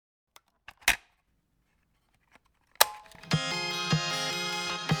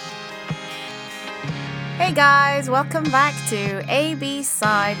Hi guys, welcome back to AB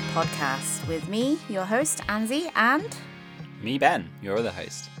Side Podcast with me, your host Anzi, and me, Ben, your other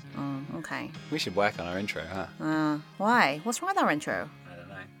host. Oh, okay. We should work on our intro, huh? Why? What's wrong with our intro? I don't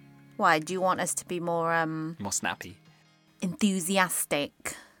know. Why? Do you want us to be more more snappy?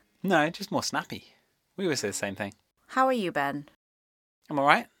 Enthusiastic? No, just more snappy. We always say the same thing. How are you, Ben? I'm all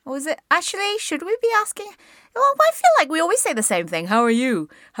right. Or is it actually? Should we be asking? Well, I feel like we always say the same thing. How are you?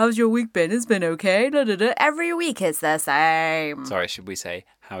 How's your week been? It's been okay. Da, da, da. Every week it's the same. Sorry, should we say,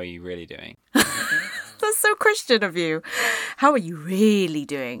 how are you really doing? That's so Christian of you. How are you really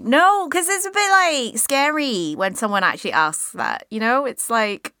doing? No, because it's a bit like scary when someone actually asks that. You know, it's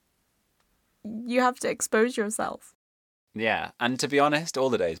like you have to expose yourself. Yeah, and to be honest, all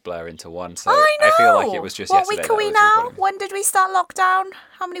the days blur into one, so I know. I feel like it was just What yesterday. week are we now? When did we start lockdown?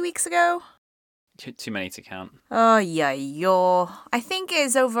 How many weeks ago? Too many to count. Oh, yeah, I think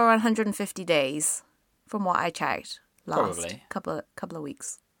it's over 150 days from what I checked last Probably. couple of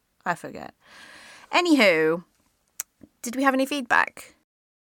weeks. I forget. Anywho, did we have any feedback?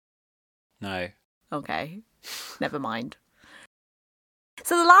 No. Okay, never mind.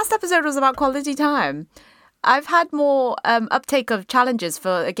 So the last episode was about quality time. I've had more uptake of challenges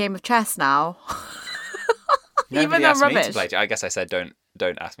for a game of chess now. Nobody asked me to play chess. I guess I said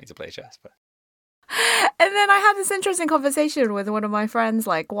don't ask me to play chess, but. And then I had this interesting conversation with one of my friends,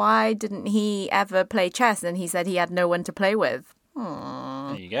 like, why didn't he ever play chess? And he said he had no one to play with.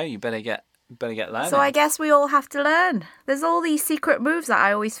 There you go. You better get learning. So I guess we all have to learn. There's all these secret moves that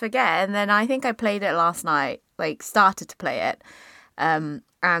I always forget. And then I think I played it last night, like started to play it. And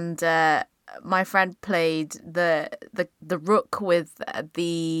my friend played the rook with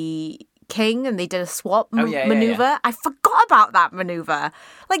the king and they did a swap maneuver. Yeah. I forgot about that maneuver.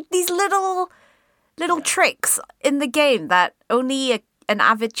 Like these little tricks in the game that only an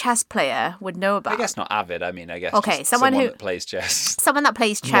avid chess player would know about. I guess not avid. I mean, I guess okay, just someone that plays chess. Someone that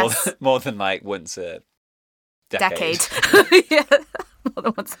plays chess more than like once a decade. Yeah, more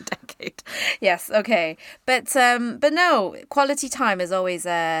than once a decade. Yes, okay, but no, quality time is always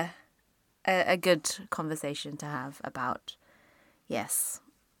a good conversation to have about. Yes,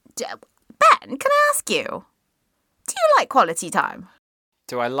 Ben, can I ask you? Do you like quality time?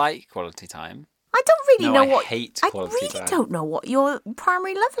 Do I like quality time? I don't really know what. I hate quality time. I really don't know what your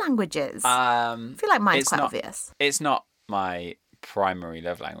primary love language is. I feel like mine's quite obvious. It's not my primary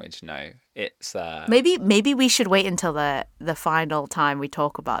love language. No, it's maybe we should wait until the final time we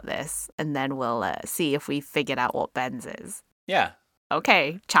talk about this, and then we'll see if we figured out what Ben's is. Yeah.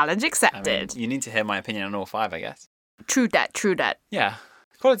 Okay, challenge accepted. I mean, you need to hear my opinion on all five, I guess. True that. Yeah,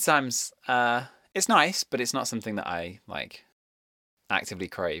 quality time's it's nice, but it's not something that I like actively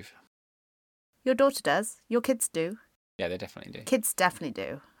crave. Your daughter does. Your kids do. Yeah, they definitely do. Kids definitely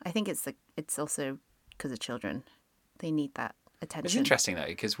do. I think it's also because of children. They need that attention. It's interesting though,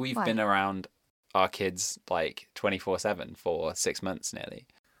 because we've been around our kids like 24/7 for 6 months nearly.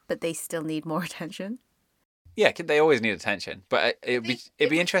 But they still need more attention. Yeah, they always need attention. But it'd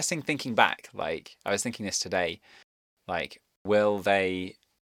be interesting thinking back. Like I was thinking this today. Like, will they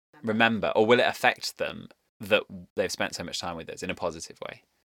remember, or will it affect them that they've spent so much time with us in a positive way?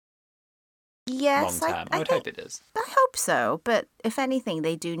 Yes, long term. I would hope it does. I hope so, but if anything,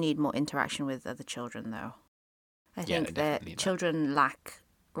 they do need more interaction with other children, though. I think that children lack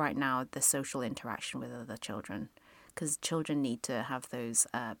right now the social interaction with other children, because children need to have those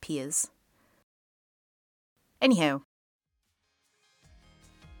peers. Anyhow.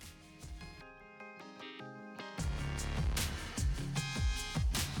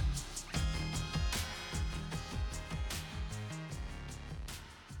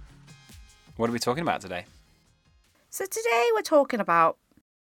 What are we talking about today? So today we're talking about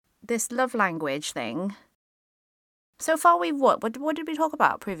this love language thing. So far we've what did we talk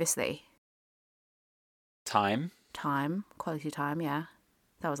about previously? Time, quality time, yeah.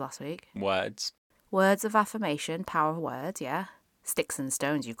 That was last week. Words of affirmation, power of words, yeah. Sticks and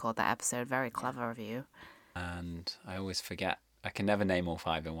stones, you called that episode. Very clever of you. And I always forget. I can never name all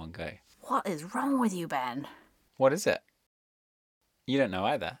five in one go. What is wrong with you, Ben? What is it? You don't know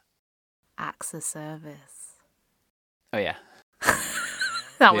either. Acts of service. Oh, yeah.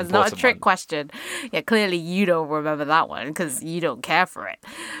 That was not a trick question. Yeah, clearly you don't remember that one because you don't care for it.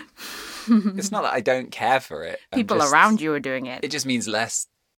 It's not that I don't care for it. People around you are doing it. It just means less.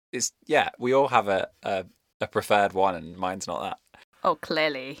 We all have a preferred one, and mine's not that. Oh,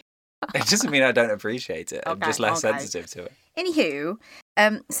 clearly. It doesn't mean I don't appreciate it. I'm just less sensitive to it. Anywho,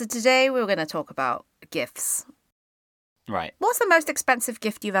 so today we're going to talk about gifts. Right. What's the most expensive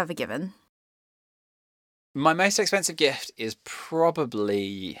gift you've ever given? My most expensive gift is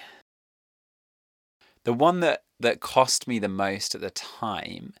probably The one that cost me the most at the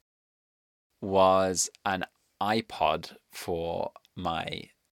time was an iPod for my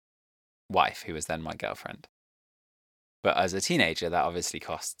wife, who was then my girlfriend. But as a teenager, that obviously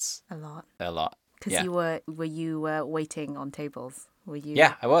costs A lot. a lot. Because Yeah. were you waiting on tables? Were you?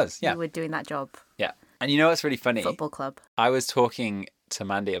 Yeah, I was. Yeah. You were doing that job. Yeah. And you know what's really funny? Football club. I was talking to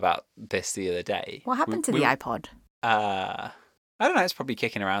Mandy about this the other day. What happened to the iPod? I don't know. It's probably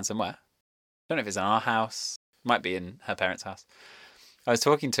kicking around somewhere. Don't know if it's in our house. Might be in her parents' house. I was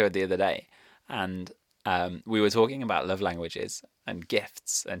talking to her the other day, and we were talking about love languages and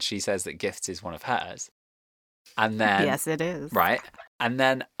gifts, and she says that gifts is one of hers. And then Yes, it is. right, and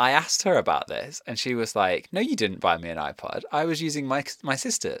then I asked her about this, and she was like, "No, you didn't buy me an iPod. I was using my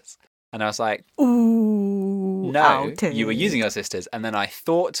sister's." And I was like, Ooh. "No, you were using your sister's." And then I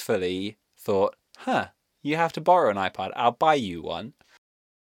thoughtfully thought, you have to borrow an iPod. I'll buy you one.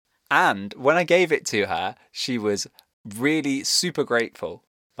 And when I gave it to her, she was really super grateful.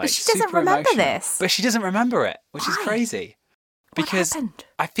 Like, But she doesn't super remember emotional. this. But she doesn't remember it, which is Why? crazy. What Because happened?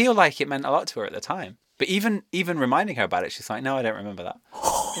 I feel like it meant a lot to her at the time. But even reminding her about it, she's like, "No, I don't remember that."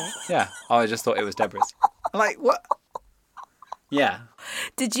 Yeah. Oh, I just thought it was Deborah's. I'm like, what? Yeah.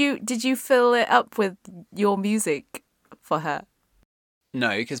 Did you fill it up with your music for her?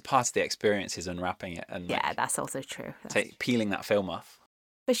 No, because part of the experience is unwrapping it and Yeah, that's also true. peeling that film off.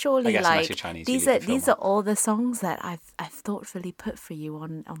 But surely, I guess unless like you're Chinese, you these leave are the film these are all the songs that I've thoughtfully put for you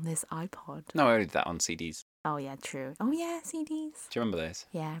on this iPod. No, I did that on CDs. Oh yeah, true. Oh yeah, CDs. Do you remember those?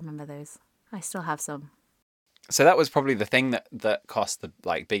 Yeah, I remember those. I still have some. So that was probably the thing that cost the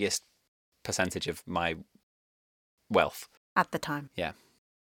biggest percentage of my wealth At the time.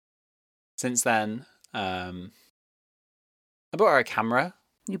 Since then. I bought her a camera.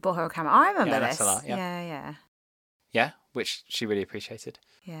 You bought her a camera. I remember Yeah, this. that's a lot, yeah. Yeah. Yeah, which she really appreciated.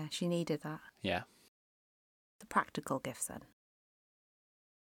 Yeah, she needed that. Yeah. The practical gifts then.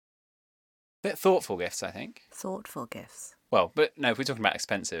 Bit thoughtful gifts, I think. Thoughtful gifts. Well, but no, if we're talking about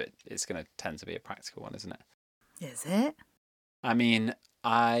expensive, it's going to tend to be a practical one, isn't it? Is it? I mean,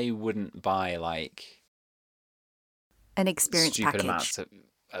 I wouldn't buy like An experience stupid package. amounts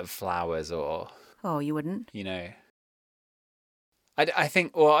of flowers or, Oh, you wouldn't? you know. I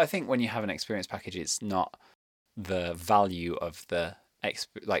think when you have an experience package, it's not the value of the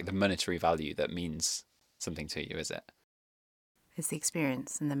the monetary value that means something to you, is it? It's the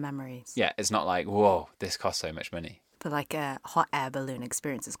experience and the memories. Yeah, it's not like, whoa, this costs so much money. But like a hot air balloon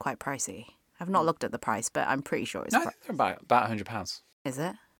experience is quite pricey. I've not looked at the price, but I'm pretty sure it's No, they're about £100. Is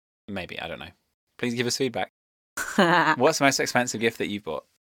it? Maybe, I don't know. Please give us feedback. What's the most expensive gift that you've bought?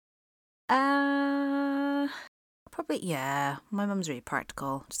 Probably, yeah. My mum's really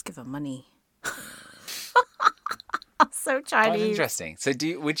practical. Just give her money. So That's Chinese. interesting. So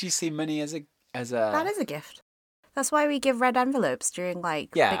would you see money as a That is a gift. That's why we give red envelopes during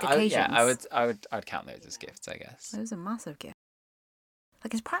like big occasions. I would count those as gifts, I guess. Those are massive gifts.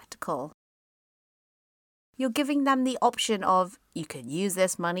 Like it's practical. You're giving them the option of you can use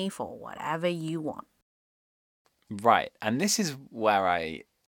this money for whatever you want. Right. And this is where I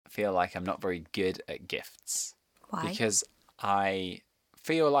feel like I'm not very good at gifts. Why? Because I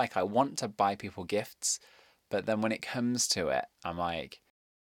feel like I want to buy people gifts, but then when it comes to it, I'm like,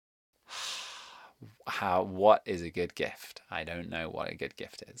 what is a good gift? I don't know what a good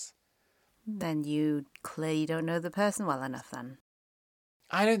gift is. Then you clearly don't know the person well enough then.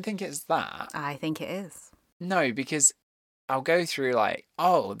 I don't think it's that. I think it is. No, because I'll go through like,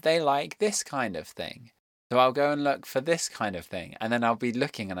 oh, they like this kind of thing. So I'll go and look for this kind of thing. And then I'll be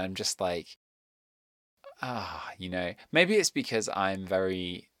looking and I'm just like, maybe it's because I'm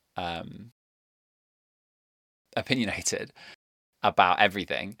very opinionated about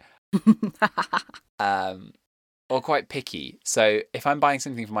everything. Or quite picky. So if I'm buying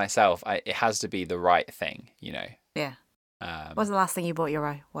something for myself, it has to be the right thing, you know. Yeah. What's the last thing you bought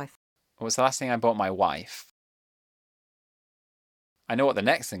your wife? What's the last thing I bought my wife? I know what the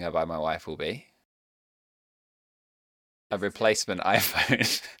next thing I buy my wife will be. A replacement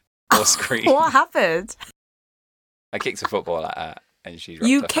iPhone or screen. What happened? I kicked a football at her and she dropped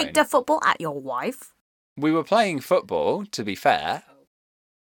You her kicked phone. a football at your wife? We were playing football, to be fair.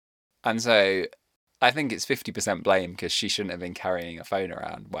 And so I think it's 50% blame because she shouldn't have been carrying a phone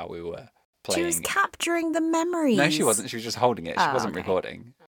around while we were playing. She was capturing the memories. No, she wasn't. She was just holding it. She Oh, wasn't okay.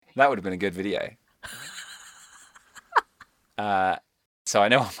 recording. That would have been a good video. So I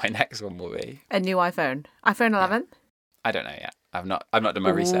know what my next one will be. A new iPhone. iPhone 11? I don't know yet. I've not done my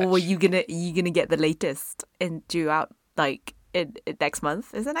research. Or are you gonna get the latest and due out like in next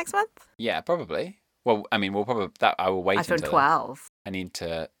month? Is it next month? Yeah, probably. Well, I mean, we'll probably I will wait iPhone until 12. I need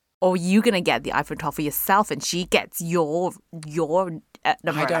to Or are you going to get the iPhone 12 for yourself and she gets your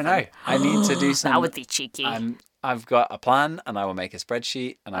number I don't 11? know. I need to do some. That would be cheeky. I've got a plan, and I will make a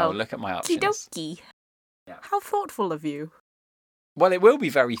spreadsheet, and I will look at my options. Okie-dokie. Yeah. How thoughtful of you. Well, it will be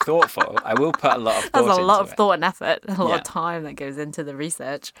very thoughtful. I will put a lot of thought There's a into lot of it. thought and effort, a lot of time that goes into the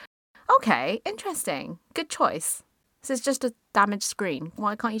research. Okay, interesting. Good choice. This is just a damaged screen.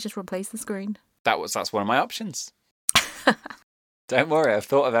 Why can't you just replace the screen? That's one of my options. Don't worry, I've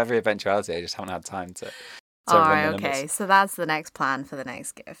thought of every eventuality. I just haven't had time to All run right, the numbers. okay. So that's the next plan for the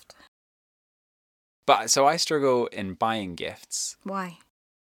next gift. But so I struggle in buying gifts Why?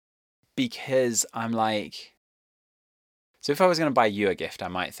 because I'm like, so if I was going to buy you a gift, I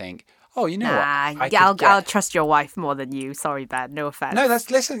might think, oh, you know Nah, what? I'll trust your wife more than you. Sorry, Ben. No offense. No,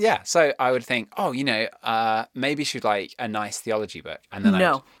 listen, yeah. So I would think, oh, maybe she'd like a nice theology book, and then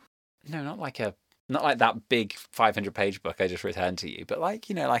No, not like that big 500-page book I just returned to you, but like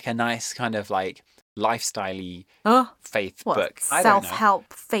like a nice kind of like lifestyle-y faith book.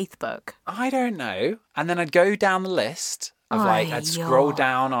 Self-help faith book. I don't know. And then I'd go down the list of I'd scroll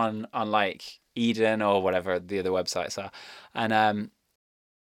down on like Eden or whatever the other websites are, and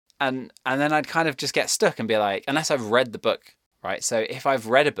then I'd kind of just get stuck and be like, unless I've read the book, right? So if I've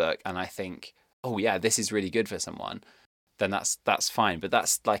read a book and I think, oh yeah, this is really good for someone, then that's fine. But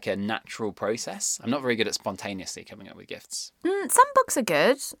that's like a natural process. I'm not very good at spontaneously coming up with gifts. Some books are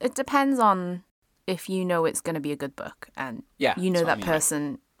good. It depends on if you know it's going to be a good book and you know that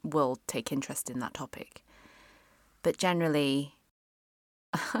person will take interest in that topic. But generally,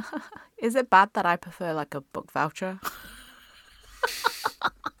 is it bad that I prefer like a book voucher?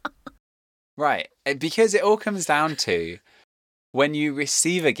 Right. Because it all comes down to when you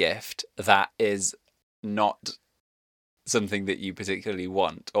receive a gift that is not something that you particularly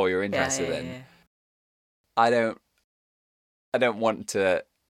want or you're interested in. Yeah. I don't want to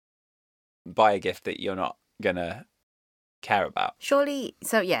buy a gift that you're not gonna care about. Surely,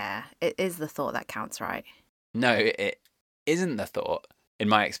 so yeah, it is the thought that counts, right? No, it isn't the thought, in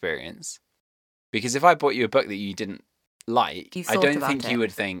my experience. Because if I bought you a book that you didn't like, I don't think you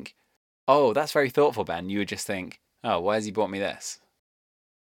would think, oh, that's very thoughtful, Ben. You would just think, oh, why has he bought me this?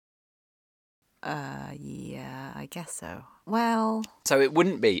 Yeah, I guess so. Well, so it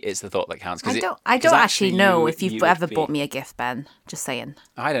wouldn't be it's the thought that counts. I don't actually know if you've ever bought me a gift, Ben. Just saying.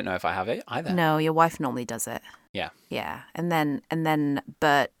 I don't know if I have it either. No, your wife normally does it. Yeah. Yeah, and then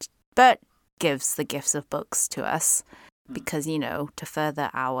Bert gives the gifts of books to us because to further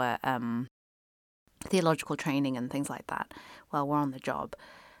our theological training and things like that while we're on the job.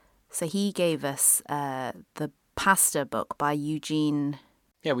 So he gave us the Pastor book by Eugene.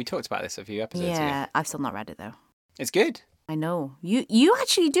 Yeah, we talked about this a few episodes ago. Yeah, I've still not read it though. It's good. I know. You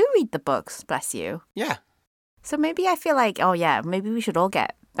actually do read the books, bless you. Yeah. So maybe I feel like, oh yeah, maybe we should all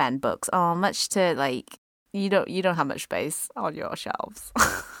get Ben books. Oh, much to like, you don't have much space on your shelves.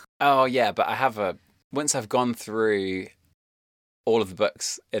 Oh yeah, but I have once I've gone through all of the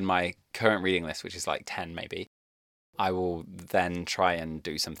books in my current reading list, which is like 10 maybe, I will then try and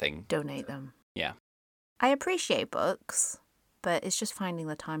do something. Donate them. Yeah. I appreciate books, but it's just finding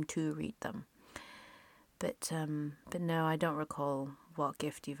the time to read them. But no, I don't recall what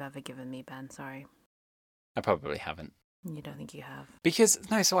gift you've ever given me, Ben. Sorry. I probably haven't. You don't think you have?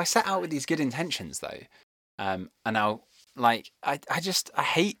 So I set out with these good intentions though. And now, like, I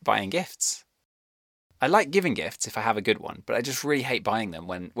hate buying gifts. I like giving gifts if I have a good one, but I just really hate buying them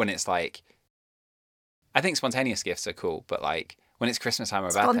when it's like, I think spontaneous gifts are cool, but like when it's Christmas time or a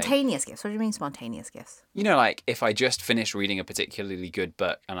birthday. Spontaneous gifts? What do you mean spontaneous gifts? Like if I just finished reading a particularly good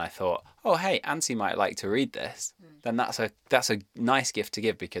book and I thought, oh, hey, Auntie might like to read this, then that's a nice gift to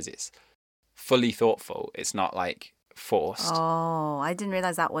give because it's fully thoughtful. It's not like forced. Oh, I didn't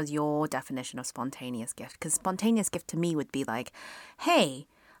realize that was your definition of spontaneous gift. Because spontaneous gift to me would be like, hey,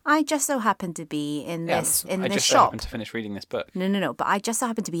 I just so happen to be in this shop. I just so happened to finish reading this book. No. But I just so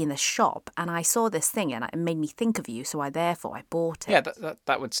happened to be in this shop, and I saw this thing, and it made me think of you. So I bought it. Yeah,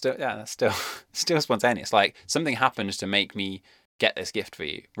 that would still that's still spontaneous. Like something happened to make me get this gift for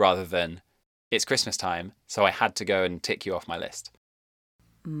you, rather than it's Christmas time, so I had to go and tick you off my list.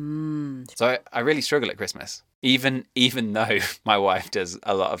 So I really struggle at Christmas, even though my wife does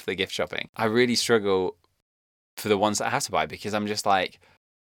a lot of the gift shopping. I really struggle for the ones that I have to buy because I'm just like,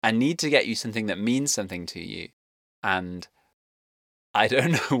 I need to get you something that means something to you, and I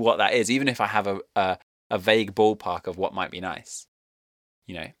don't know what that is, even if I have a vague ballpark of what might be nice,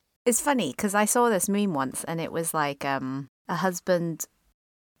 It's funny because I saw this meme once, and it was like a husband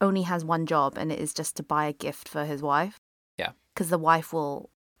only has one job, and it is just to buy a gift for his wife. Yeah. Because the wife will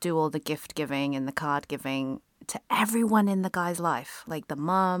do all the gift giving and the card giving to everyone in the guy's life, like the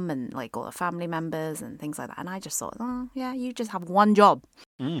mum and like all the family members and things like that. And I just thought, oh, yeah, you just have one job.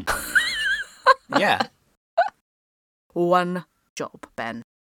 Mm. Yeah. One job, Ben.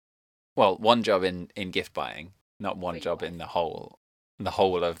 Well, one job in gift buying, not one job in the whole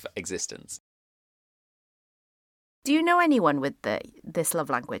of existence. Do you know anyone with this love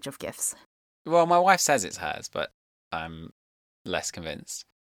language of gifts? Well, my wife says it's hers, but I'm less convinced.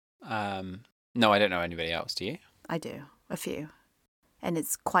 No, I don't know anybody else. Do you? I do, a few. And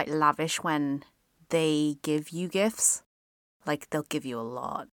it's quite lavish when they give you gifts. Like, they'll give you a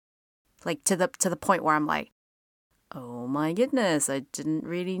lot. Like, to the point where I'm like, oh my goodness, I didn't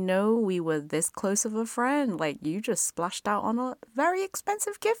really know we were this close of a friend. Like, you just splashed out on a very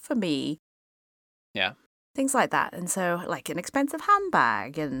expensive gift for me. Yeah. Things like that. And so, like, an expensive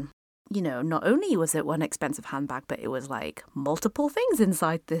handbag. And, you know, not only was it one expensive handbag, but it was, like, multiple things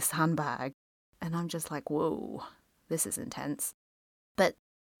inside this handbag. And I'm just like, whoa, this is intense. But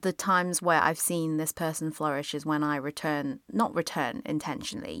the times where I've seen this person flourish is when I not return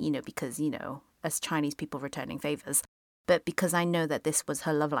intentionally, you know, because, you know, as Chinese people returning favors, but because I know that this was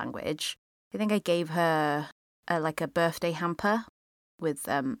her love language. I think I gave her a birthday hamper with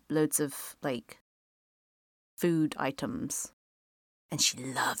loads of like food items, and she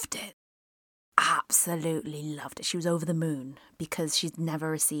loved it. Absolutely loved it. She was over the moon because she'd never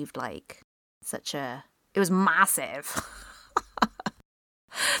received like it was massive.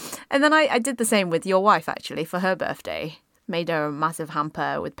 And then I did the same with your wife, actually, for her birthday. Made her a massive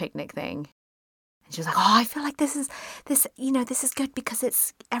hamper with picnic thing. And she was like, oh, I feel like this is good because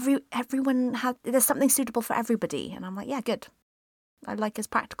it's there's something suitable for everybody. And I'm like, yeah, good. I like it's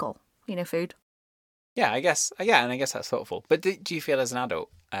practical, you know, food. Yeah, I guess that's thoughtful. But do you feel as an adult,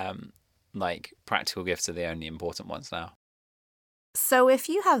 like practical gifts are the only important ones now? So if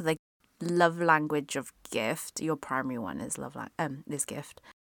you have the love language of gift, your primary one is is gift.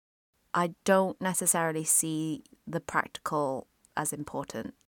 I don't necessarily see the practical as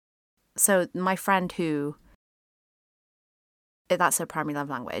important. So my friend that's her primary love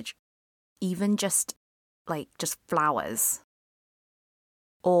language, even just flowers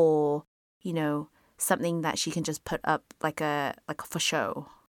or, you know, something that she can just put up like for show,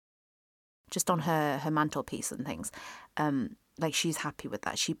 just on her mantelpiece and things. Like she's happy with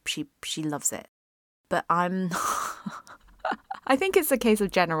that. She loves it. But I think it's a case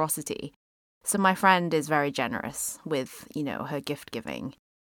of generosity. So my friend is very generous with, you know, her gift giving,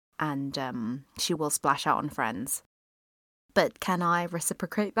 and she will splash out on friends. But can I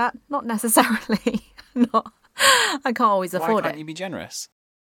reciprocate that? Not necessarily. Not. I can't always afford it. Why can't you be generous?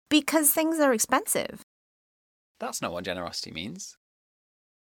 Because things are expensive. That's not what generosity means.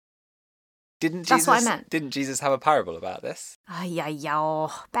 That's what I meant. Didn't Jesus have a parable about this? Yeah,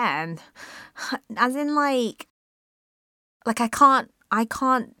 Ben. As in, like I can't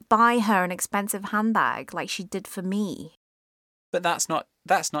buy her an expensive handbag like she did for me. But that's not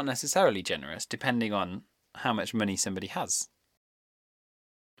necessarily generous, depending on how much money somebody has.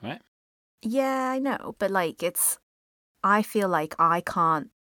 Right? Yeah, I know, but like I feel like I can't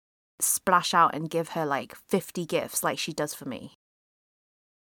splash out and give her like 50 gifts like she does for me.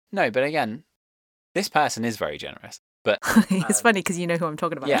 No, but again, this person is very generous. But it's funny because you know who I'm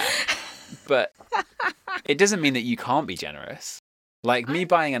talking about. Yeah, but it doesn't mean that you can't be generous. Like me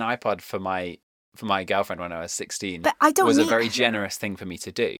buying an iPod for my girlfriend when I was 16 was a very generous thing for me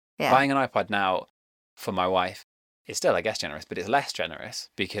to do. Yeah. Buying an iPod now for my wife is still, I guess, generous, but it's less generous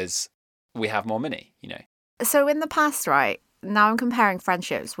because we have more money, you know. So in the past, right, now I'm comparing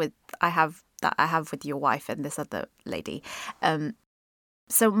friendships I have with your wife and this other lady.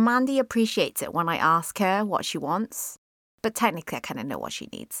 So Mandy appreciates it when I ask her what she wants, but technically I kind of know what she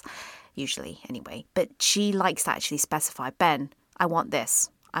needs, usually anyway. But she likes to actually specify, Ben, I want this.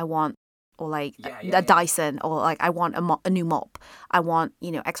 I want, or like a Dyson, or like I want a new mop. I want,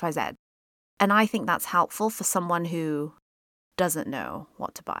 you know, XYZ. And I think that's helpful for someone who doesn't know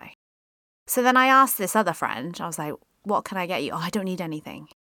what to buy. So then I asked this other friend, I was like, what can I get you? Oh, I don't need anything.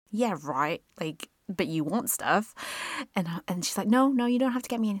 Yeah, right. Like, but you want stuff. And she's like, no, you don't have to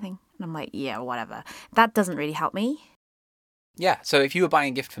get me anything. And I'm like, yeah, whatever. That doesn't really help me. Yeah, so if you were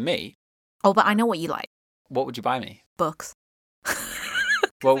buying a gift for me... Oh, but I know what you like. What would you buy me? Books.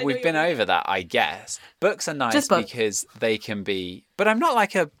 Well, we've been over that, I guess. Books are nice because they can be... But I'm not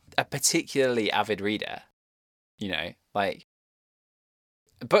like a particularly avid reader, you know? Like,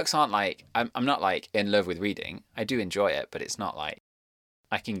 books aren't like... I'm not like in love with reading. I do enjoy it, but it's not like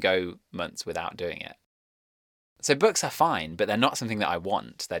I can go months without doing it. So books are fine, but they're not something that I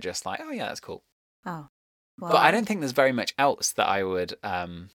want. They're just like, oh yeah, that's cool. Oh. Well, but I don't think there's very much else that I would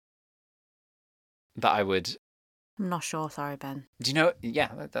I'm not sure. Sorry, Ben. Do you know?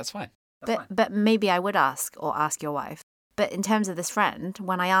 Yeah, that's fine. But maybe I would ask your wife. But in terms of this friend,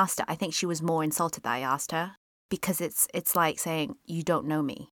 when I asked her, I think she was more insulted that I asked her, because it's like saying, you don't know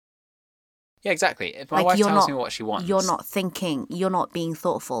me. Yeah, exactly. If my wife tells me what she wants, you're not thinking, you're not being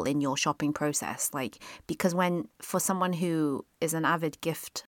thoughtful in your shopping process. Like, because for someone who is an avid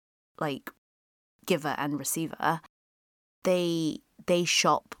gift, like, giver and receiver, they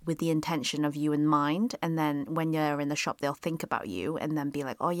shop with the intention of you in mind. And then when you're in the shop, they'll think about you and then be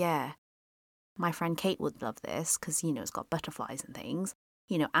like, oh yeah, my friend Kate would love this because, you know, it's got butterflies and things.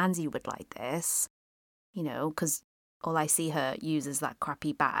 You know, Angie would like this, you know, because all I see her use is that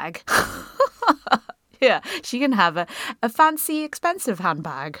crappy bag. Yeah, she can have a fancy, expensive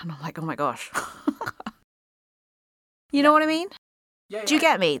handbag. And I'm like, oh my gosh. You know what I mean? Yeah. Do you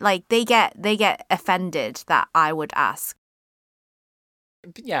get me? Like, they get offended that I would ask.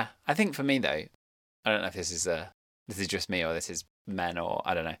 Yeah, I think for me though, I don't know if this is just me or this is men or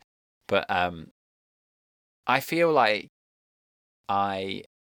I don't know, but I feel like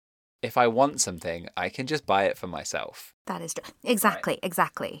if I want something, I can just buy it for myself. That is true. Exactly, right.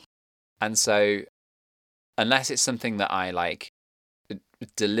 Exactly. And so, unless it's something that I like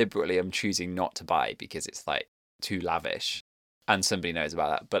deliberately am choosing not to buy because it's like too lavish, and somebody knows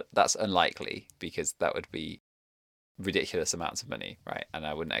about that, but that's unlikely because that would be ridiculous amounts of money, right? And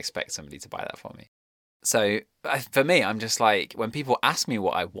I wouldn't expect somebody to buy that for me. So for me, I'm just like, when people ask me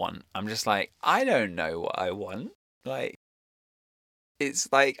what I want, I'm just like, I don't know what I want. Like,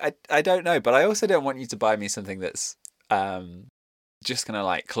 it's like, I don't know, but I also don't want you to buy me something that's just going to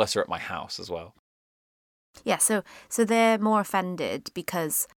like clutter up my house as well. Yeah, so they're more offended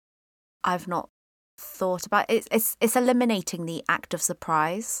because I've not thought about it. It's eliminating the act of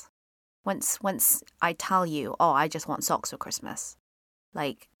surprise. Once I tell you, oh, I just want socks for Christmas,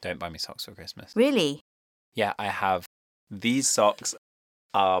 like, don't buy me socks for Christmas. Really? Yeah, I have these socks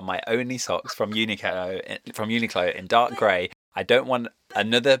are my only socks from Uniqlo in dark grey. I don't want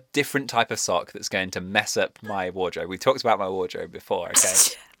another different type of sock that's going to mess up my wardrobe. We talked about my wardrobe before,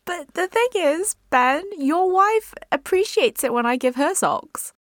 okay? But the thing is, Ben, your wife appreciates it when I give her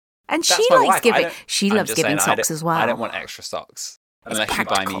socks. And she loves giving socks as well. I don't want extra socks. Unless you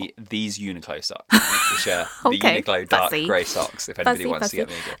buy me these Uniqlo socks, which are the Uniqlo dark grey socks, if anybody wants to get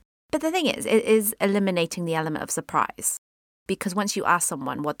me a gift. But the thing is, it is eliminating the element of surprise. Because once you ask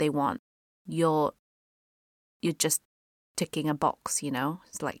someone what they want, you're just ticking a box, you know?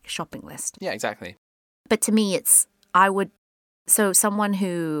 It's like a shopping list. Yeah, exactly. But to me, so someone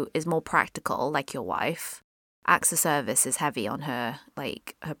who is more practical, like your wife, acts of service is heavy on her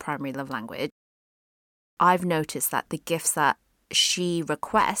primary love language. I've noticed that the gifts that she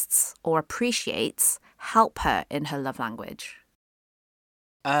requests or appreciates help her in her love language.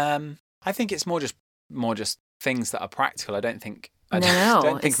 I think it's more just things that are practical. I don't think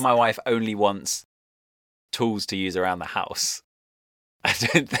my wife only wants tools to use around the house. I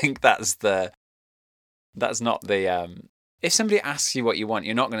don't think that's not the if somebody asks you what you want,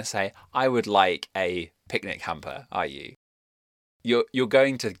 you're not going to say, I would like a picnic hamper, are you? Your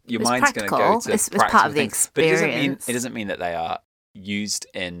mind's going to go to it's practical part of the things. experience. But it doesn't mean that they are used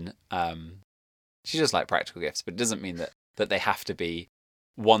in she does like practical gifts, but it doesn't mean that they have to be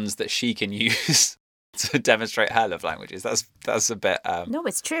ones that she can use to demonstrate her love languages. That's a bit No,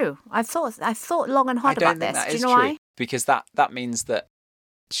 it's true. I've thought long and hard about this. Do you know why? Because that means that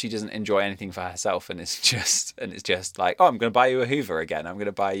she doesn't enjoy anything for herself, and it's just like, oh, I'm going to buy you a Hoover again. I'm going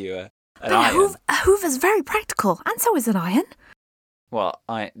to buy you an iron. A Hoover's very practical, and so is an iron. Well,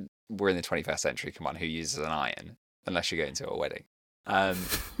 we're in the 21st century. Come on, who uses an iron unless you're going to a wedding?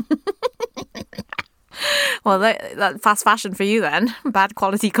 Well, that's fast fashion for you then. Bad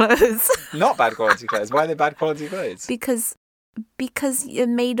quality clothes. Not bad quality clothes. Why are they bad quality clothes? Because you're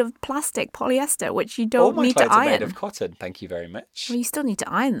made of plastic, polyester, which you don't need to iron. All my clothes are made of cotton. Thank you very much. Well, you still need to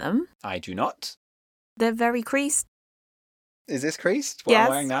iron them. I do not. They're very creased. Is this creased? What I'm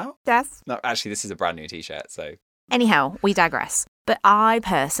wearing now? Yes. No, actually, this is a brand new t-shirt. So. Anyhow, we digress. But I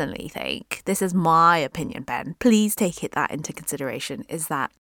personally think, this is my opinion, Ben, please take that into consideration, is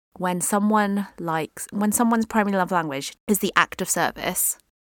that when someone's primary love language is the act of service,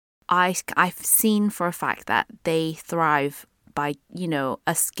 I've seen for a fact that they thrive by,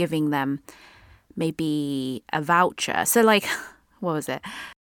 us giving them maybe a voucher. So what was it?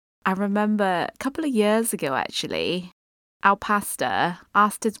 I remember a couple of years ago, actually, our pastor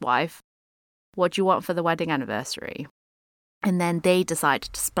asked his wife, what do you want for the wedding anniversary? And then they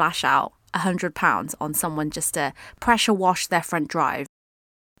decided to splash out £100 on someone just to pressure wash their front drive.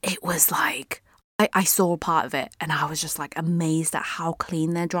 It was like, I saw part of it and I was just like amazed at how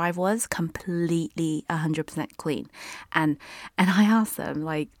clean their drive was, completely 100% clean. And I asked them,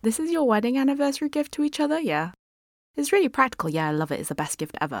 like, this is your wedding anniversary gift to each other? Yeah. It's really practical. Yeah, I love it. It's the best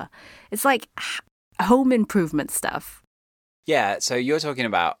gift ever. It's like home improvement stuff. Yeah, so you're talking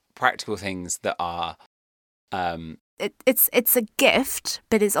about practical things that are... It's a gift,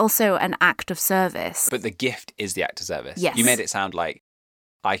 but it's also an act of service. But the gift is the act of service. Yes. You made it sound like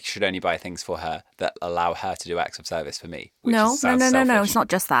I should only buy things for her that allow her to do acts of service for me. No. It's not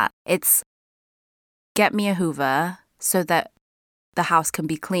just that. It's get me a Hoover so that the house can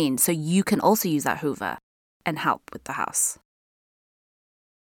be clean. So you can also use that Hoover and help with the house.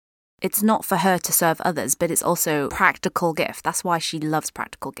 It's not for her to serve others, but it's also a practical gift. That's why she loves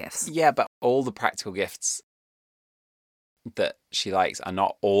practical gifts. Yeah, but all the practical gifts that she likes are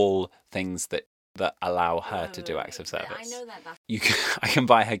not all things that allow her to do acts of service. I know that. I can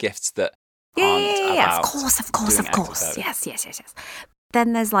buy her gifts that aren't about of course. Yes.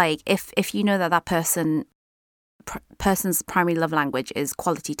 Then there's like, if you know that person's primary love language is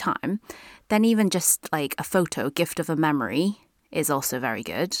quality time, then even just like a photo, gift of a memory, is also very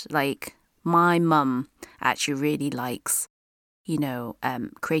good. Like my mum actually really likes,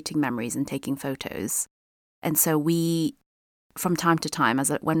 creating memories and taking photos. And so we, from time to time,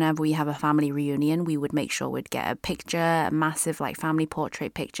 whenever we have a family reunion, we would make sure we'd get a picture, a massive like family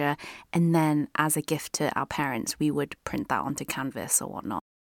portrait picture. And then as a gift to our parents, we would print that onto canvas or whatnot.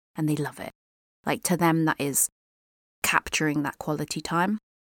 And they love it. Like to them, that is capturing that quality time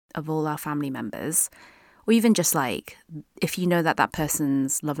of all our family members. Or even just like, if you know that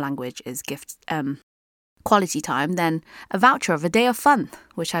person's love language is quality time, then a voucher of a day of fun,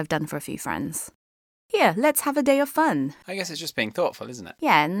 which I've done for a few friends. Here, let's have a day of fun. I guess it's just being thoughtful, isn't it?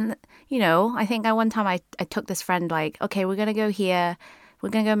 Yeah, and, I think one time I took this friend like, okay, we're going to go here. We're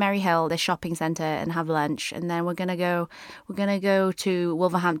going to go Merry Hill, this shopping centre, and have lunch. And then we're going to go to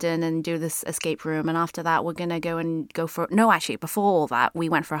Wolverhampton and do this escape room. And after that, we're going to before all that, we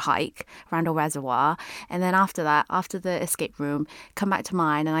went for a hike around a reservoir. And then after that, after the escape room, come back to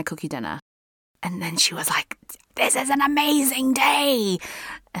mine and I cook you dinner. And then she was like, this is an amazing day.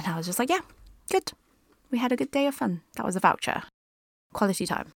 And I was just like, yeah, good. We had a good day of fun. That was a voucher. Quality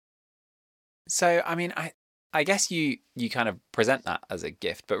time. So, I mean, I guess you kind of present that as a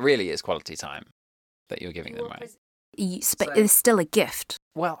gift, but really it's quality time that you're giving them, right? It's still a gift.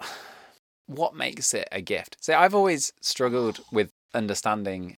 Well, what makes it a gift? So I've always struggled with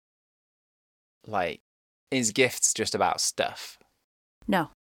understanding, like, is gifts just about stuff? No.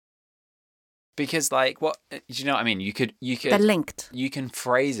 Because, like, what, do you know what I mean? You could. They're linked. You can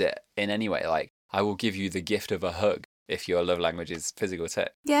phrase it in any way, like, I will give you the gift of a hug if your love language is physical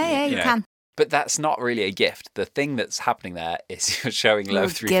touch. Yeah, you can. But that's not really a gift. The thing that's happening there is you're showing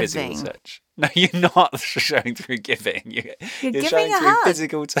love through physical touch. No, you're not showing through giving. You're giving showing a through hug.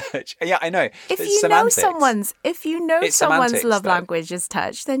 Physical touch. Yeah, I know. If it's you semantics. know someone's love though. language is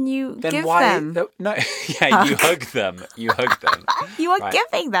touch, then you give why, them. No, yeah, you hug them. You hug them. You are right?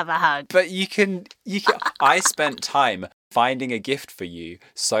 giving them a hug. But you can. I spent time finding a gift for you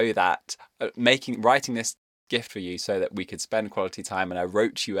so that writing this gift for you so that we could spend quality time, and I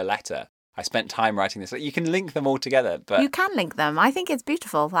wrote you a letter. I spent time writing this. You can link them all together, but you can link them. I think it's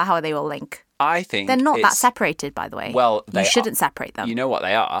beautiful how they all link. I think they're not that separated, by the way. Well, you shouldn't separate them. You know what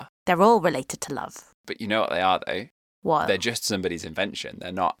they are. They're all related to love. But you know what they are, though. What? They're just somebody's invention.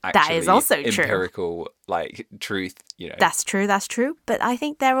 They're not actually that is also empirical, like truth. That's true. But I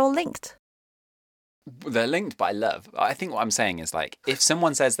think they're all linked. They're linked by love. I think what I'm saying is, like, if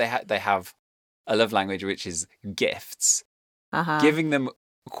someone says they have a love language which is gifts, giving them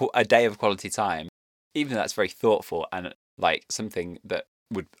a day of quality time, even though that's very thoughtful and like something that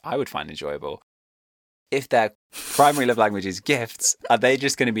I would find enjoyable. If their primary love language is gifts, are they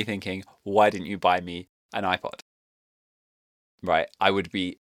just going to be thinking, "Why didn't you buy me an iPod?" Right?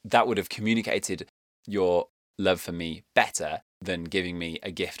 That would have communicated your love for me better than giving me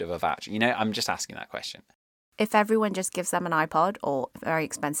a gift of a voucher. I'm just asking that question. If everyone just gives them an iPod or very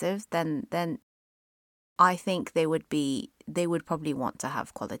expensive, then I think they would probably want to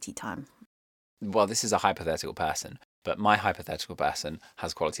have quality time. Well, this is a hypothetical person, but my hypothetical person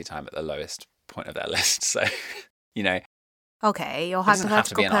has quality time at the lowest point of their list. So, Okay, your hypothetical person. It doesn't have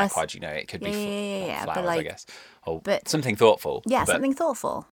to be an iPod, it could be flowers, but like, I guess. But something thoughtful. Yeah, something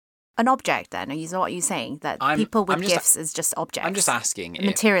thoughtful. An object, then, is what you're saying, that people with gifts is just objects. I'm just asking.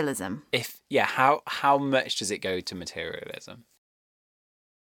 Materialism. How much does it go to materialism?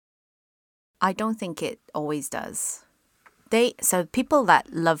 I don't think it always does. So people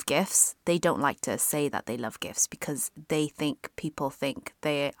that love gifts, they don't like to say that they love gifts because they think people think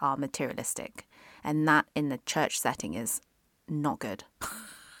they are materialistic. And that in the church setting is not good.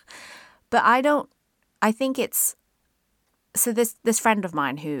 But I think it's, so this friend of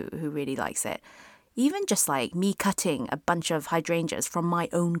mine who really likes it, even just like me cutting a bunch of hydrangeas from my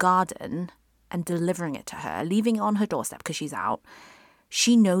own garden and delivering it to her, leaving it on her doorstep because she's out,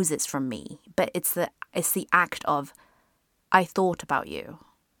 she knows it's from me. But it's the act of, I thought about you.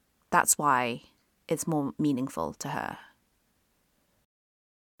 That's why it's more meaningful to her.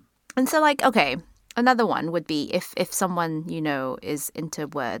 And so, like, okay, another one would be if someone, you know, is into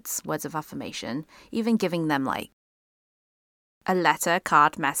words of affirmation, even giving them like a letter,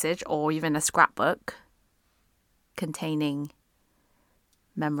 card, message, or even a scrapbook containing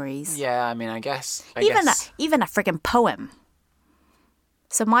memories. Yeah, I mean, I guess. Even a friggin' poem.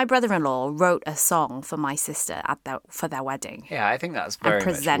 So my brother-in-law wrote a song for my sister for their wedding. Yeah, I think that's very and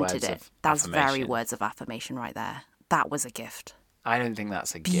presented much it. That's very words of affirmation right there. That was a gift. I don't think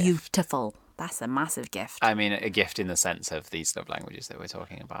that's a gift. Beautiful. That's a massive gift. I mean, a gift in the sense of these love languages that we're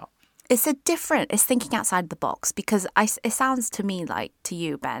talking about. It's thinking outside the box, because it sounds to me like, to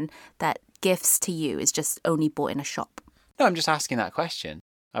you, Ben, that gifts to you is just only bought in a shop. No, I'm just asking that question.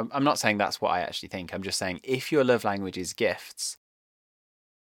 I'm not saying that's what I actually think. I'm just saying, if your love language is gifts,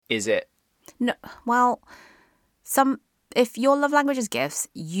 is it? No, well, if your love language is gifts,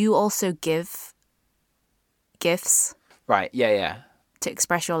 you also give gifts. Right, yeah. To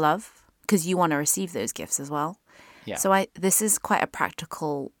express your love, because you want to receive those gifts as well. Yeah. So this is quite a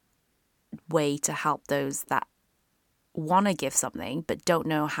practical way to help those that want to give something but don't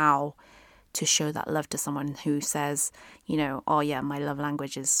know how to show that love to someone who says, you know, oh yeah, my love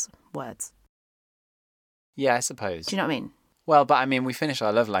language is words. Yeah, I suppose. Do you know what I mean? Well, but I mean, we finished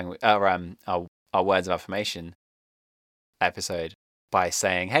our love language, our words of affirmation episode by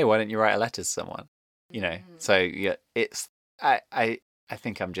saying, hey, why don't you write a letter to someone? You know, so yeah, I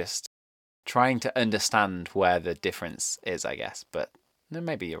think I'm just trying to understand where the difference is, I guess. But no,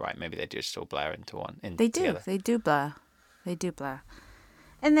 maybe you're right. Maybe they do just all blur into one. They do. Together. They do blur. They do blur.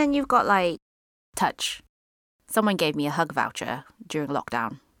 And then you've got like touch. Someone gave me a hug voucher during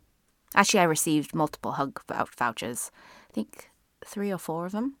lockdown. Actually, I received multiple hug vouchers. I think 3 or 4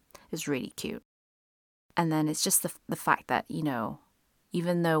 of them. It was really cute. And then it's just the fact that, you know,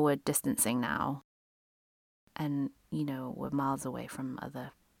 even though we're distancing now and, you know, we're miles away from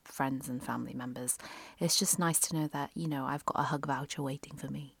other friends and family members, it's just nice to know that, you know, I've got a hug voucher waiting for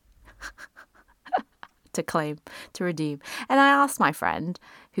me to claim, to redeem. And I asked my friend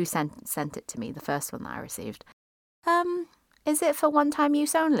who sent it to me, the first one that I received, is it for one-time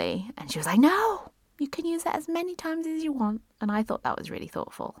use only? And she was like, no, you can use it as many times as you want. And I thought that was really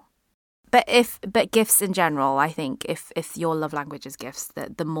thoughtful. But gifts in general, I think if your love language is gifts,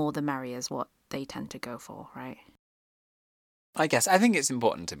 the more the merrier is what they tend to go for, right? I think it's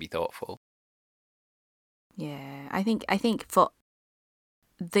important to be thoughtful. Yeah, I think for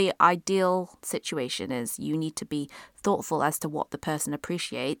the ideal situation is you need to be thoughtful as to what the person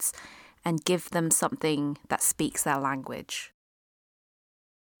appreciates and give them something that speaks their language.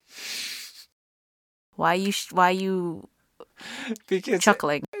 Why are you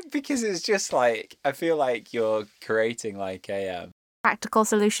chuckling? Because it's just like, I feel like you're creating like a practical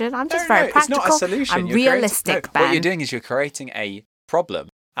solution. I'm just very practical. It's not a solution. I'm realistic, Ben. What you're doing is you're creating a problem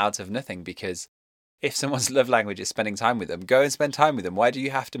out of nothing, because if someone's love language is spending time with them, go and spend time with them. Why do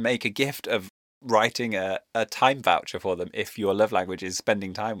you have to make a gift of writing a time voucher for them if your love language is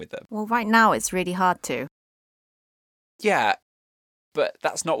spending time with them? Well, right now it's really hard to. Yeah, but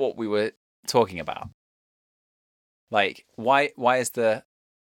that's not what we were talking about. Like, why are you?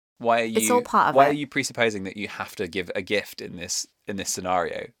 It's all part of why it. are you presupposing that you have to give a gift in this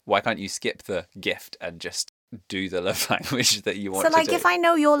scenario? Why can't you skip the gift and just do the love language that you want to do? So, like, if I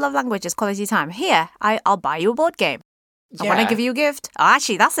know your love language is quality time, here, I'll buy you a board game. I want to give you a gift. Oh,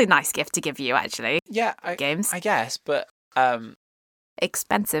 actually, that's a nice gift to give you, actually. Yeah, games. I guess, but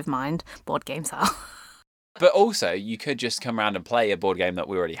expensive, mind, board games are. But also, you could just come around and play a board game that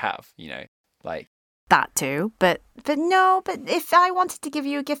we already have, you know, like. That too, but no, but if I wanted to give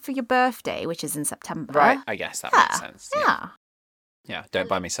you a gift for your birthday, which is in September. Right, I guess that makes sense. Yeah. Yeah, don't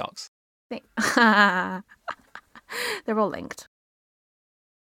buy me socks. They're all linked,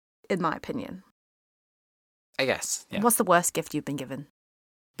 in my opinion. I guess, yeah. What's the worst gift you've been given?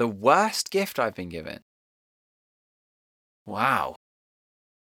 The worst gift I've been given? Wow.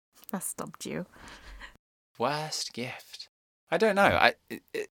 That stumped you. Worst gift? I don't know.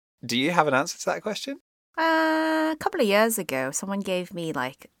 Do you have an answer to that question? A couple of years ago, someone gave me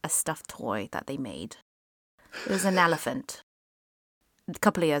like a stuffed toy that they made. It was an elephant. A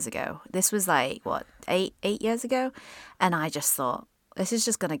couple of years ago. This was like, what, eight years ago? And I just thought, this is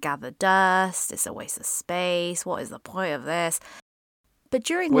just going to gather dust. It's a waste of space. What is the point of this? But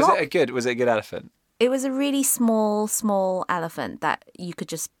during Was it a good elephant? It was a really small elephant that you could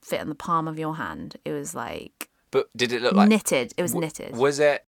just fit in the palm of your hand. It was like... But did it look like... knitted. It was knitted. Was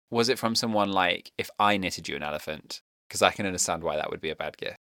it from someone like, if I knitted you an elephant? Because I can understand why that would be a bad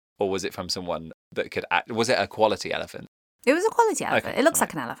gift. Or was it from someone that could act... Was it a quality elephant? It was a quality elephant. Okay, It looks right.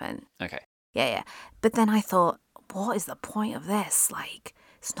 like an elephant. Okay. Yeah. But then I thought, what is the point of this? Like,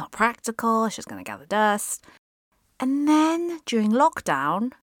 it's not practical. It's just going to gather dust. And then during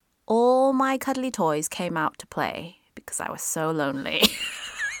lockdown, all my cuddly toys came out to play because I was so lonely.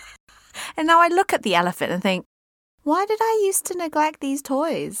 And now I look at the elephant and think, why did I used to neglect these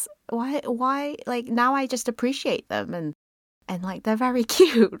toys? Why, like, now I just appreciate them and like, they're very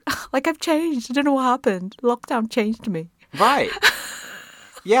cute. Like, I've changed. I don't know what happened. Lockdown changed me. Right.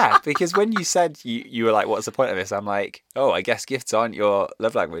 Yeah, because when you said you were like, what's the point of this? I'm like, oh, I guess gifts aren't your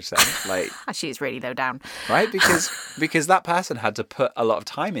love language then. Like, Actually, it's really low down. right? Because that person had to put a lot of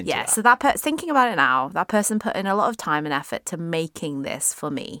time into that. So thinking about it now, that person put in a lot of time and effort to making this for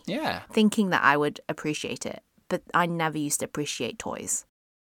me. Yeah. Thinking that I would appreciate it. But I never used to appreciate toys.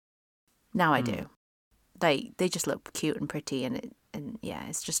 Now I do. They just look cute and pretty, and yeah,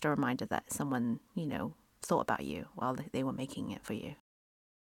 it's just a reminder that someone, thought about you while they were making it for you.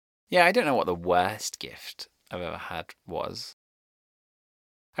 Yeah, I don't know what the worst gift I've ever had was.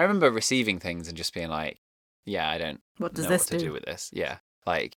 I remember receiving things and just being like, yeah, I don't What does know this what to do with this. Yeah,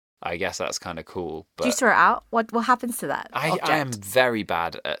 like, I guess that's kind of cool. But Do you throw it out? What happens to that I object? am very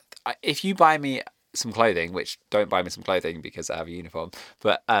bad at... If you buy me some clothing, which don't buy me some clothing because I have a uniform,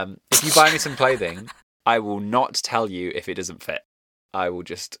 but if you buy me some clothing, I will not tell you if it doesn't fit. I will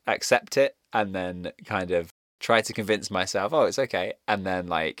just accept it and then kind of try to convince myself, oh, it's okay. And then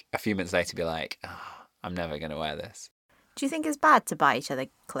like a few minutes later be like, oh, I'm never going to wear this. Do you think it's bad to buy each other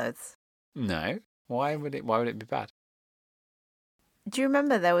clothes? No. Why would it be bad? Do you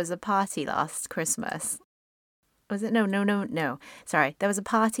remember there was a party last Christmas? Was it? No. Sorry. There was a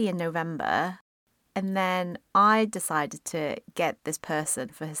party in November. And then I decided to get this person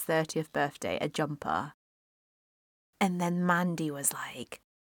for his 30th birthday a jumper. And then Mandy was like,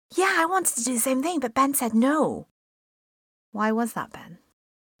 yeah, I wanted to do the same thing, but Ben said no. Why was that, Ben?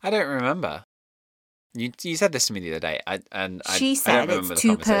 I don't remember. You said this to me the other day, She I said don't remember it's the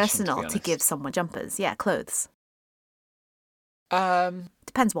too conversation, personal be to honest. give someone jumpers. Yeah, clothes. Um,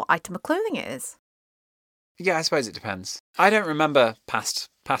 Depends what item of clothing it is. yeah, I suppose it depends. I don't remember past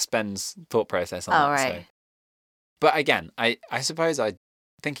Ben's thought process on Oh, that. right. So. But again, I suppose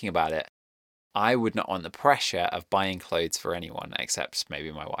thinking about it, I would not want the pressure of buying clothes for anyone except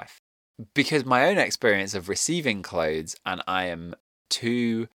maybe my wife. Because my own experience of receiving clothes, and I am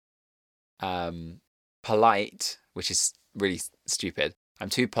too polite, which is really stupid. I'm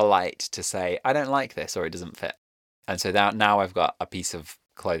too polite to say, I don't like this or it doesn't fit. And so now I've got a piece of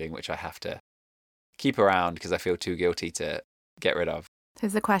clothing which I have to keep around because I feel too guilty to get rid of.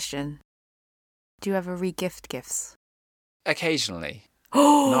 Here's the question. Do you ever re-gift gifts? Occasionally.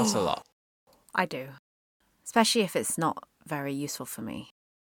 Not a lot. I do. Especially if it's not very useful for me.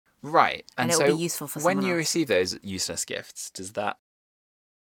 Right. And so it'll be useful for someone when you else. receive those useless gifts,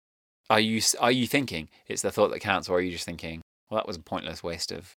 are you thinking it's the thought that counts, or are you just thinking, well, that was a pointless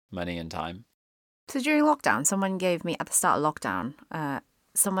waste of money and time? So during lockdown, someone gave me, at the start of lockdown,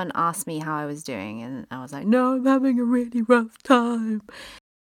 someone asked me how I was doing, and I was like, no, I'm having a really rough time.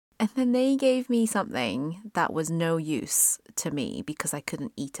 And then they gave me something that was no use to me because I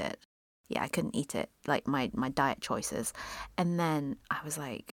couldn't eat it. Yeah, I couldn't eat it, like my diet choices. And then I was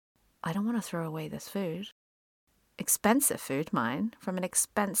like, I don't want to throw away this food. Expensive food, mine, from an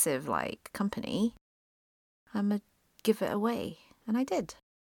expensive, company. I'm going to give it away. And I did.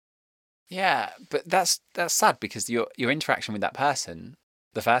 Yeah, but that's sad because your interaction with that person,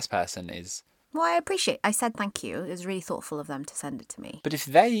 the first person, is... Well, I said thank you. It was really thoughtful of them to send it to me. But if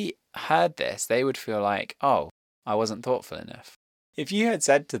they heard this, they would feel like, oh, I wasn't thoughtful enough. If you had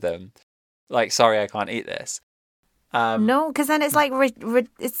said to them, like, sorry, I can't eat this. No, because then it's like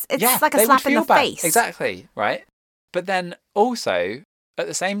it's yeah, like a they slap would in the feel bad. face. Exactly, right? But then also, at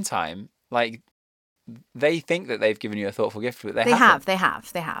the same time, like, they think that they've given you a thoughtful gift, but they haven't. They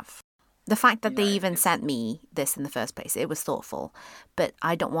have. The fact that they Yeah, even sent me this in the first place, it was thoughtful. But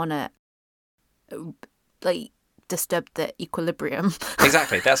I don't want to, disturb the equilibrium.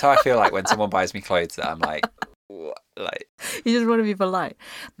 Exactly. That's how I feel like when someone buys me clothes that I'm like, what? Like, You just want to be polite.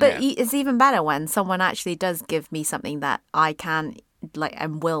 But Yeah. it's even better when someone actually does give me something that I can,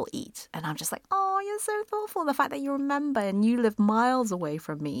 and will eat. And I'm just like, oh, you're so thoughtful. The fact that you remember and you live miles away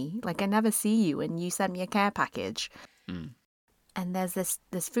from me. Like, I never see you and you send me a care package. Mm. and there's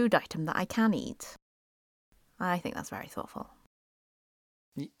this food item that I can eat. I think that's very thoughtful.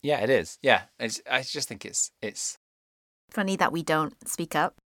 Yeah, it is. Yeah, I just think it's Funny that we don't speak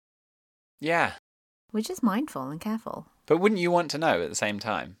up. yeah. We're just mindful and careful. But wouldn't you want to know at the same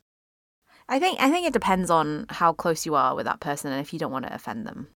time? I think it depends on how close you are with that person and if you don't want to offend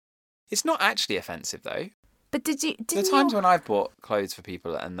them. It's not actually offensive though. But did The times when I've bought clothes for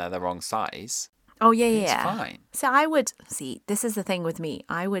people and they're the wrong size. Oh yeah, it's yeah. fine. So I would see. This is the thing with me.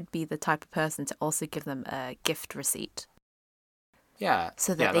 I would be the type of person to also give them a gift receipt. Yeah.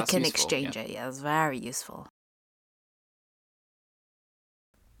 So that they can useful, exchange it. Yeah, it's very useful.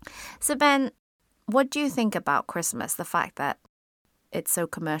 So Ben, what do you think about Christmas? The fact that it's so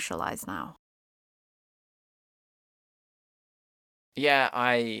commercialized now. Yeah,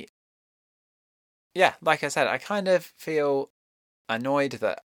 like I said, I kind of feel annoyed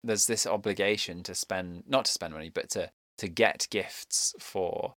that there's this obligation to not to spend money, but to get gifts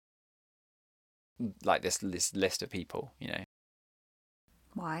for like this list of people, you know.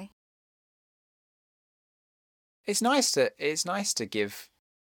 Why? It's nice to give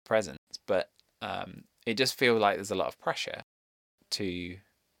presents, but it just feels like there's a lot of pressure to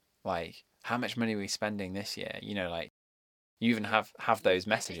like how much money are we spending this year? You know, like you even have those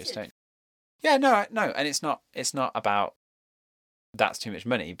messages, don't you? Yeah, no, and it's not about that's too much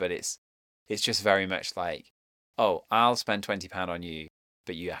money, but it's just very much like, oh, I'll spend £20 on you,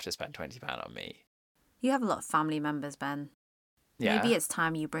 but you have to spend £20 on me. You have a lot of family members, Ben. Yeah. Maybe it's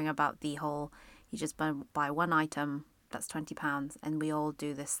time you bring about the whole, you just buy one item, that's £20, and we all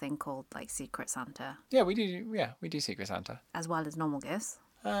do this thing called like Secret Santa. Yeah, we do. Yeah, we do Secret Santa. As well as normal gifts.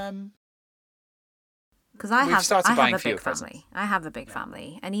 Because We've started buying a fewer big family. presents. I have a big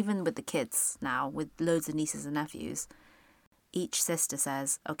family. And even with the kids now, with loads of nieces and nephews, each sister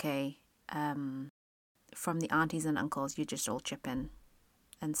says, okay, from the aunties and uncles, you just all chip in.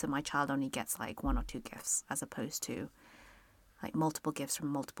 And so my child only gets like 1 or 2 gifts as opposed to like multiple gifts from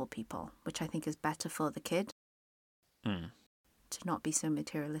multiple people, which I think is better for the kid to not be so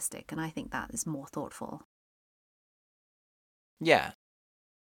materialistic. And I think that is more thoughtful. Yeah.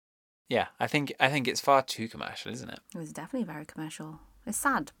 Yeah, I think it's far too commercial, isn't it? It was definitely very commercial. It's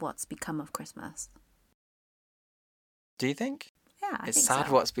sad what's become of Christmas. Do you think? Yeah, I think it's sad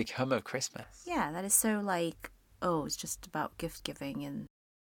so. what's become of Christmas. Yeah, that is so like, oh, it's just about gift giving, and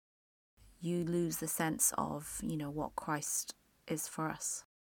you lose the sense of, you know, what Christ is for us.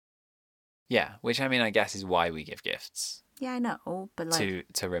 Yeah, which I mean, I guess is why we give gifts. Yeah, I know, but like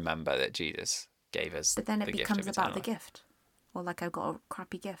to remember that Jesus gave us. But then it becomes about the life. gift, or like I've got a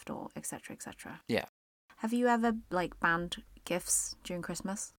crappy gift, or etc. etc. Yeah. Have you ever like banned gifts during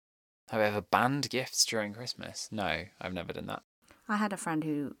Christmas? Have I ever banned gifts during Christmas? No, I've never done that. I had a friend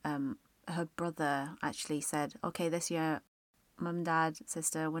who, her brother actually said, okay, this year, mum, dad,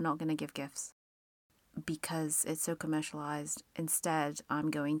 sister, we're not going to give gifts because it's so commercialized. Instead, I'm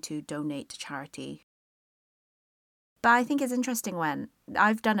going to donate to charity. But I think it's interesting when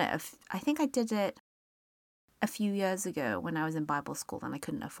I've done it. I think I did it a few years ago when I was in Bible school and I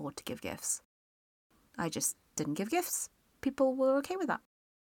couldn't afford to give gifts. I just didn't give gifts. People were okay with that.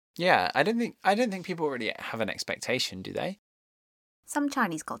 Yeah, I don't think people really have an expectation, do they? Some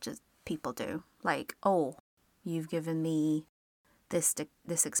Chinese cultures, people do. Like, oh, you've given me this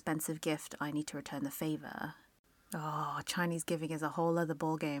expensive gift, I need to return the favour. Oh, Chinese giving is a whole other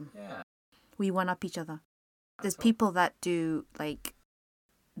ball game. Yeah. We one up each other. There's people that do, like,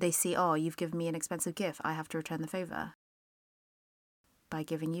 they see, oh, you've given me an expensive gift, I have to return the favour by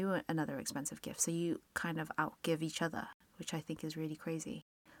giving you another expensive gift. So you kind of outgive each other, which I think is really crazy.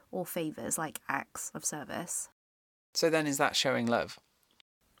 Or favours, like acts of service. So then is that showing love?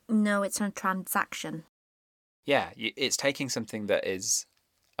 No, it's a transaction. Yeah, it's taking something that is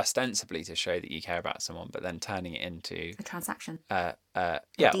ostensibly to show that you care about someone, but then turning it into a transaction.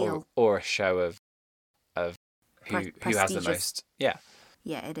 Deal. Or a show of who has the most. Yeah.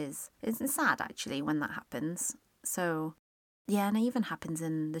 Yeah, it is. It's sad actually when that happens. So, yeah, and it even happens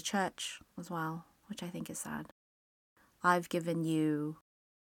in the church as well, which I think is sad. I've given you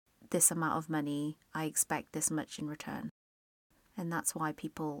this amount of money, I expect this much in return. And that's why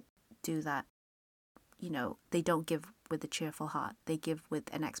people do that. You know, they don't give with a cheerful heart. They give with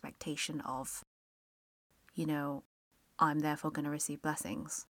an expectation of, you know, I'm therefore going to receive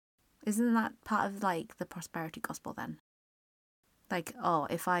blessings. Isn't that part of, like, the prosperity gospel then? Like, oh,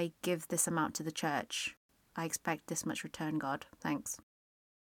 if I give this amount to the church, I expect this much return, God. Thanks.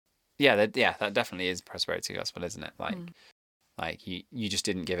 Yeah, that definitely is prosperity gospel, isn't it? Like you just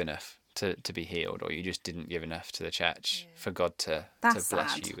didn't give enough to be healed, or you just didn't give enough to the church for God to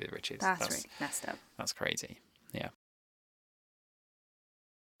bless you with riches. That's really messed up. That's crazy. Yeah.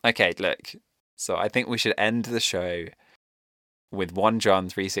 Okay, look. So I think we should end the show with 1 John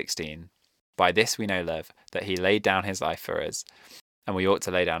 3:16. By this we know love, that he laid down his life for us, and we ought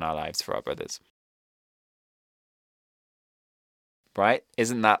to lay down our lives for our brothers. Right?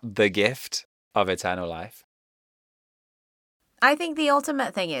 Isn't that the gift of eternal life? I think the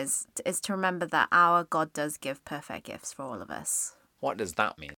ultimate thing is to remember that our God does give perfect gifts for all of us. What does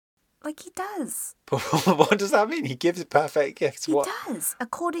that mean? Like, he does. What does that mean? He gives perfect gifts. He does,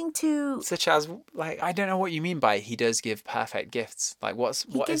 according to... Such as, like, I don't know what you mean by he does give perfect gifts. Like, what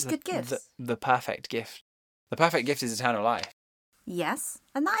gives is good gifts. The perfect gift? The perfect gift is eternal life. Yes,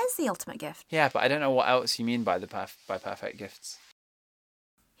 and that is the ultimate gift. Yeah, but I don't know what else you mean by by perfect gifts.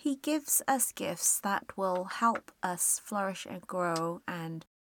 He gives us gifts that will help us flourish and grow and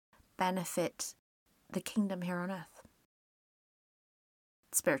benefit the kingdom here on earth.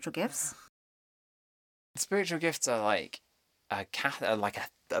 Spiritual gifts. Spiritual gifts are like a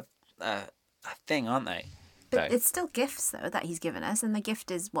thing, aren't they? But it's still gifts, though, that he's given us, and the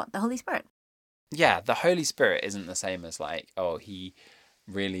gift is what? The Holy Spirit. Yeah, the Holy Spirit isn't the same as like, oh, he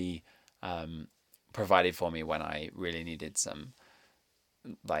really provided for me when I really needed some,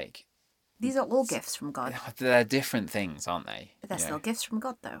 like... These are all gifts from God. They're different things, aren't they? But they're still gifts from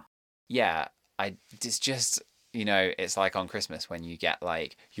God, though. Yeah, it's just... You know, it's like on Christmas when you get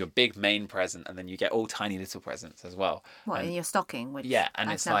like your big main present and then you get all tiny little presents as well. What, in your stocking? Which and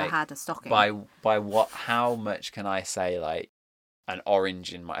I've it's never like, had a stocking. By what? How much can I say like an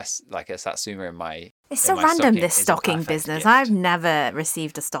orange in my, like a satsuma in my... It's so random, this stocking business. Gift. I've never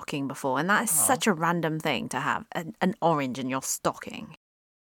received a stocking before, and that is such a random thing to have, an orange in your stocking.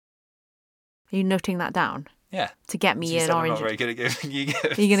 Are you noting that down? Yeah. To get me an orange. I'm not very good at giving you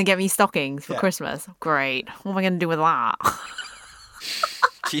gifts. Are you going to get me stockings for Christmas? Great. What am I going to do with that?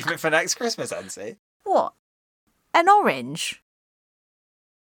 Keep it for next Christmas, Nancy. What? An orange?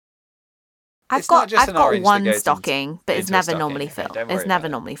 I've got one stocking, but it's never normally filled. It's never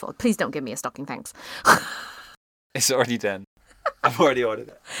normally filled. Please don't give me a stocking, thanks. It's already done. I've already ordered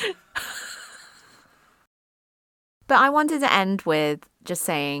it. But I wanted to end with just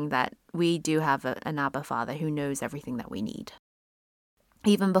saying that we do have an Abba Father who knows everything that we need,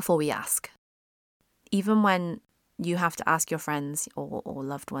 even before we ask. Even when you have to ask your friends or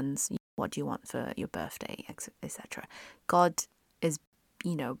loved ones, what do you want for your birthday, etc. God is,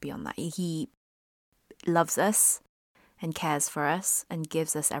 beyond that. He loves us and cares for us and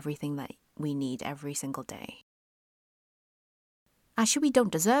gives us everything that we need every single day. Actually, we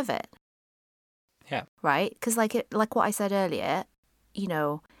don't deserve it. Yeah. Right? Because like what I said earlier,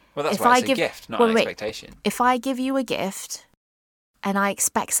 well, that's why it's a gift, not an expectation. If I give you a gift and I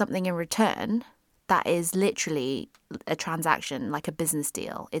expect something in return, that is literally a transaction, like a business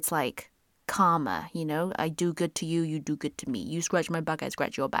deal. It's like karma, I do good to you, you do good to me. You scratch my back, I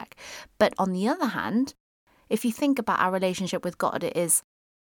scratch your back. But on the other hand, if you think about our relationship with God, it is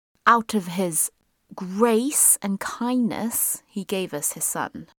out of his grace and kindness, he gave us his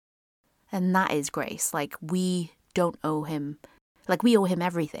son. And that is grace. Like, we don't owe him, like, we owe him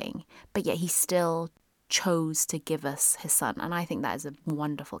everything, but yet he still chose to give us his son. And I think that is a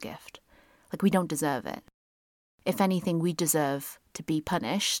wonderful gift. Like, we don't deserve it. If anything, we deserve to be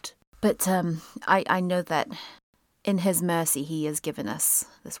punished. But I know that in his mercy, he has given us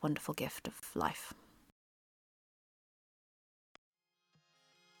this wonderful gift of life.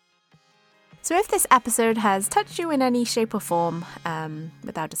 So if this episode has touched you in any shape or form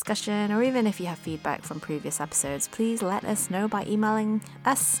with our discussion, or even if you have feedback from previous episodes, please let us know by emailing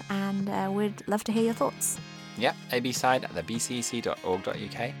us, and we'd love to hear your thoughts. Yep,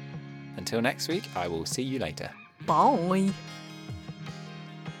 abside@thebcc.org.uk. Until next week, I will see you later. Bye.